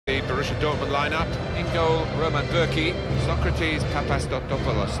Borussia Dortmund lineup. In goal, Roman Burki. Socrates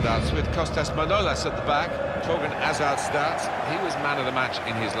Papastotopoulos starts with Kostas Manolas at the back. Torgan Hazard starts. He was man of the match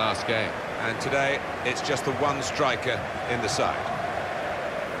in his last game. And today, it's just the one striker in the side.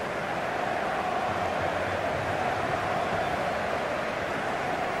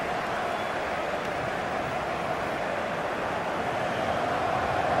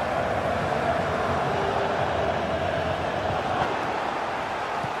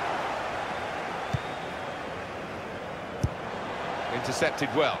 Intercepted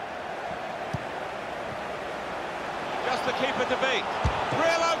well. Just the keeper to beat.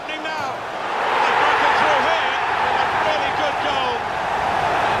 Real opening now. They've broken through here. A really good goal.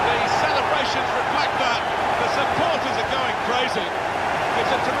 And the celebrations reflect that. The supporters are going crazy.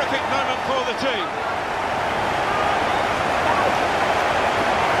 It's a terrific moment for the team.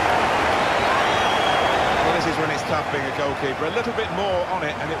 Well, this is when it's tough being a goalkeeper. A little bit more on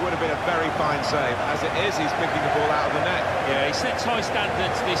it, and it would have been a very fine save. As it is, he's picking the ball out of the net. Yeah, he sets high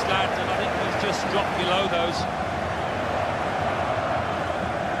standards, this lad, and I think he's just dropped below those.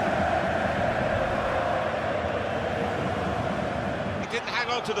 He didn't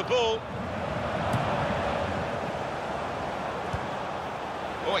hang on to the ball.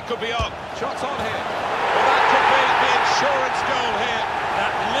 Oh, it could be on. Shots on here. Well, that could be the insurance goal here.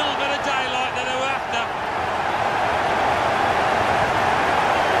 That little bit of daylight that they were after.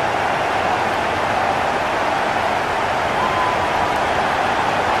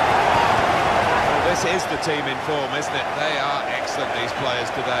 This is the team in form, isn't it? They are excellent, these players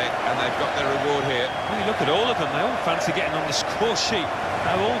today, and they've got their reward here. When you look at all of them, they all fancy getting on the score sheet.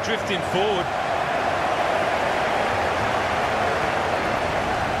 They're all drifting forward.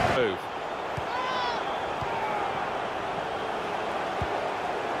 Move.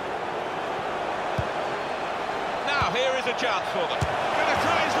 Now, here is a chance for them. Gonna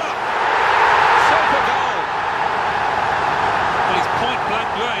try his luck. Super goal. Well, he's point-blank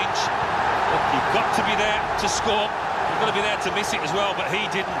range. You've got to be there to score. You've got to be there to miss it as well, but he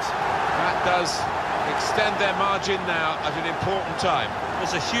didn't. That does extend their margin now at an important time.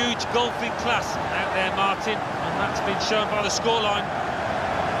 There's a huge golfing class out there, Martin, and that's been shown by the scoreline.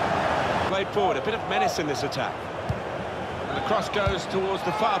 Played forward, a bit of menace in this attack. And the cross goes towards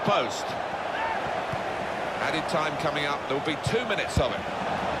the far post. Added time coming up, there will be 2 minutes of it.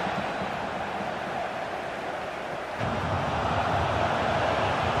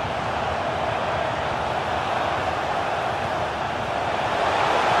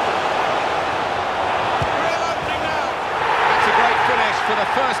 For the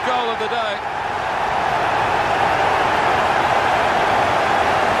first goal of the day.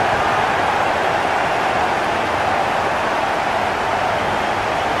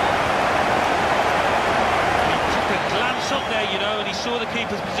 He took a glance up there, you know, and he saw the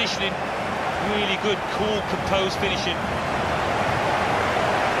keeper's positioning. Really good, cool, composed finishing.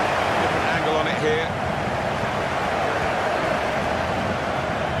 Different angle on it here.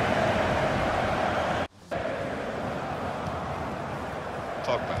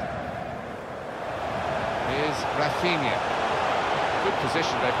 Here's Rafinha. Good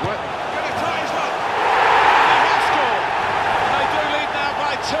position, they've worked. Gonna try his luck. They have scored. They do lead now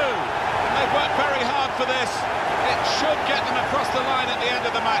by 2. And they've worked very hard for this. It should get them across the line at the end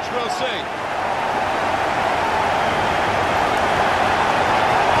of the match, we'll see.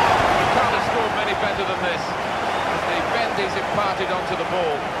 He can't have scored many better than this. The bend he's imparted onto the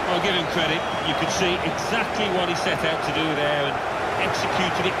ball. I'll give him credit. You could see exactly what he set out to do there and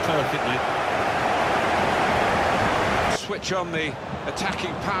executed it perfectly. Switch on the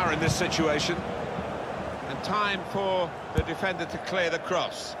attacking power in this situation. And time for the defender to clear the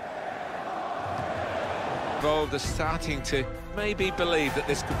cross. Involved are starting to maybe believe that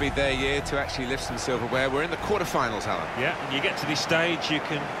this could be their year to actually lift some silverware. We're in the quarter-finals, Alan. Yeah, when you get to this stage, you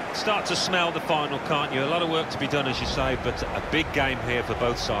can start to smell the final, can't you? A lot of work to be done, as you say, but a big game here for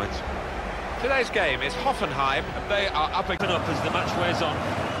both sides. Today's game is Hoffenheim, and they are up as the match wears on.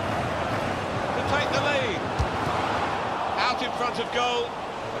 To take the lead. Out in front of goal.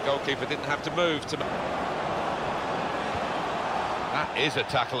 The goalkeeper didn't have to move to... That is a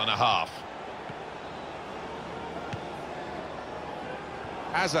tackle and a half.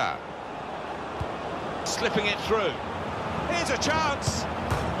 Hazard. Slipping it through. Here's a chance.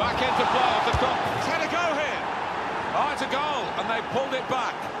 Back into play off the top. He's had a go here. Oh, it's a goal, and they pulled it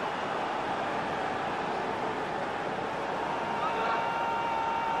back.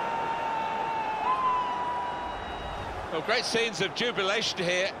 Well, great scenes of jubilation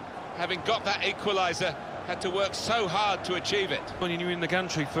here, having got that equaliser, had to work so hard to achieve it. When you're in the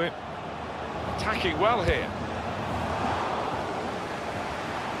gantry for it. Attacking well here.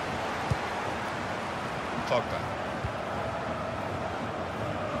 Pogba.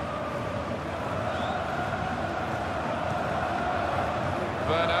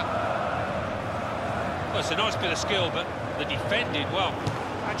 Werner. Well, it's a nice bit of skill, but the defended well.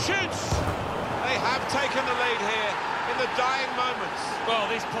 And shoots! They have taken the lead here in the dying moments. Well,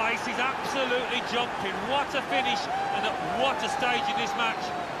 this place is absolutely jumping. What a finish, and at what a stage in this match.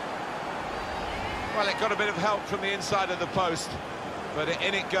 Well, it got a bit of help from the inside of the post, but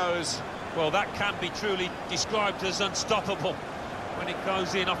in it goes. Well, that can be truly described as unstoppable when it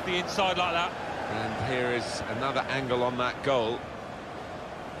goes in off the inside like that. And here is another angle on that goal.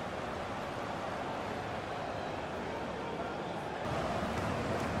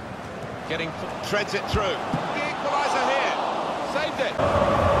 Treads it through. The equaliser here. Saved it.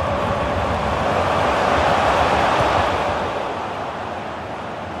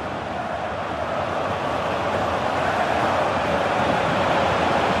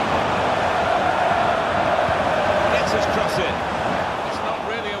 Lets us cross it. It's not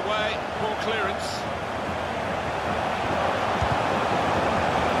really away. Poor clearance.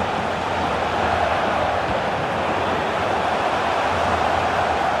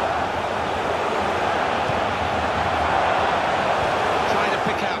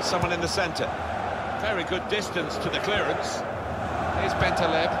 Someone in the centre. Very good distance to the clearance. Here's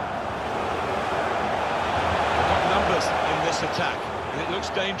Bentaleb. Got numbers in this attack, and it looks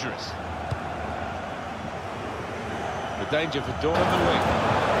dangerous. The danger for Dortmund on the wing.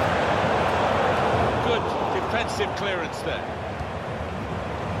 Good defensive clearance there.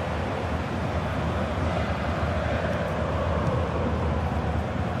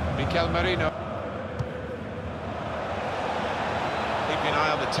 Mikel Merino. Keeping an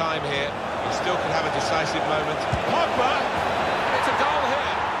eye on the time here. He still could have a decisive moment. Pogba! It's a goal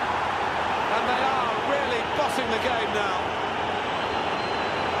here. And they are really bossing the game now.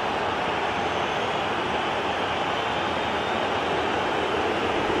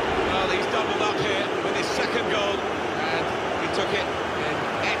 Well, he's doubled up here with his second goal. And he took it in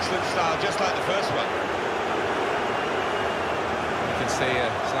excellent style, just like the first one. You can see a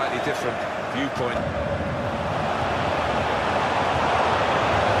slightly different viewpoint.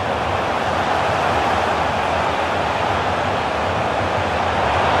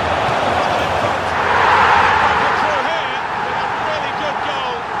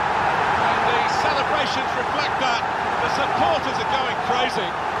 Reflect that. The supporters are going crazy.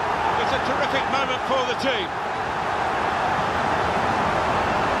 It's a terrific moment for the team.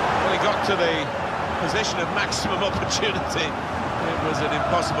 Well, he got to the position of maximum opportunity. It was an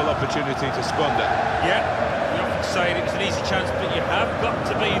impossible opportunity to squander. Yeah, we often say it was an easy chance, but you have got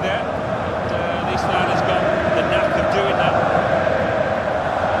to be there. And this lad has got the knack of doing that.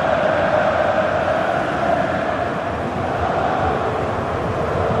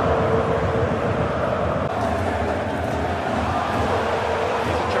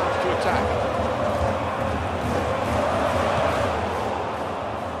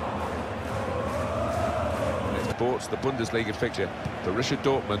 The Bundesliga fixture, Borussia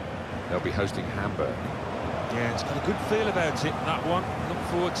Dortmund, they'll be hosting Hamburg. Yeah, it's got a good feel about it, that one. Look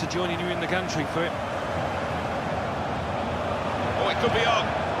forward to joining you in the country for it. Oh, it could be on.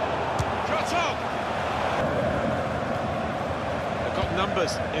 Shot on! They've got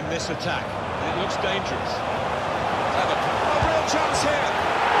numbers in this attack, and it looks dangerous. A real chance here.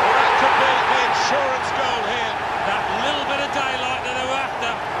 That could be the insurance goal here. That little bit of daylight that they were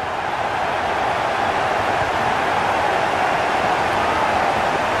after.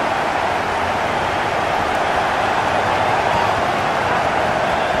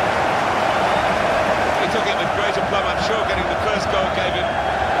 I'm sure getting the first goal gave him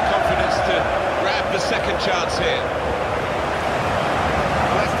confidence to grab the second chance here.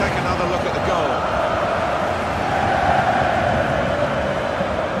 Well, let's take another look at the goal.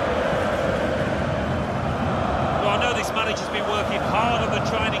 Well, I know this manager's been working hard on the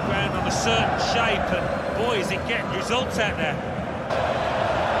training ground on a certain shape, and boy, is it getting results out there.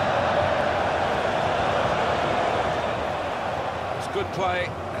 It's good play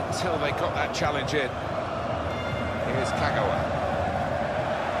until they got that challenge in. Here's Kagawa.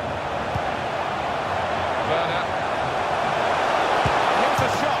 Werner. Here's a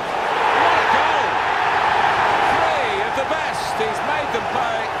shot. What a goal! 3 of the best. He's made them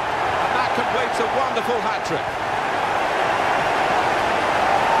pay, and that completes a wonderful hat-trick.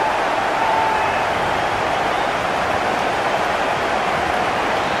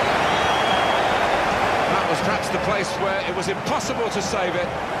 That was perhaps the place where it was impossible to save it.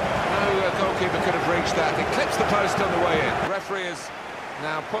 No goalkeeper could have reached that. It clips the post on the way in. The referee has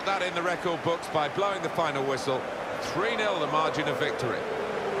now put that in the record books by blowing the final whistle. 3-0 the margin of victory.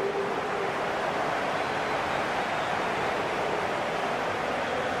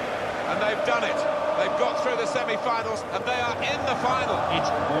 they've done it. They've got through the semi-finals, and they are in the final. It's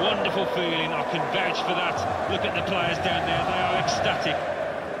a wonderful feeling, I can vouch for that. Look at the players down there, they are ecstatic.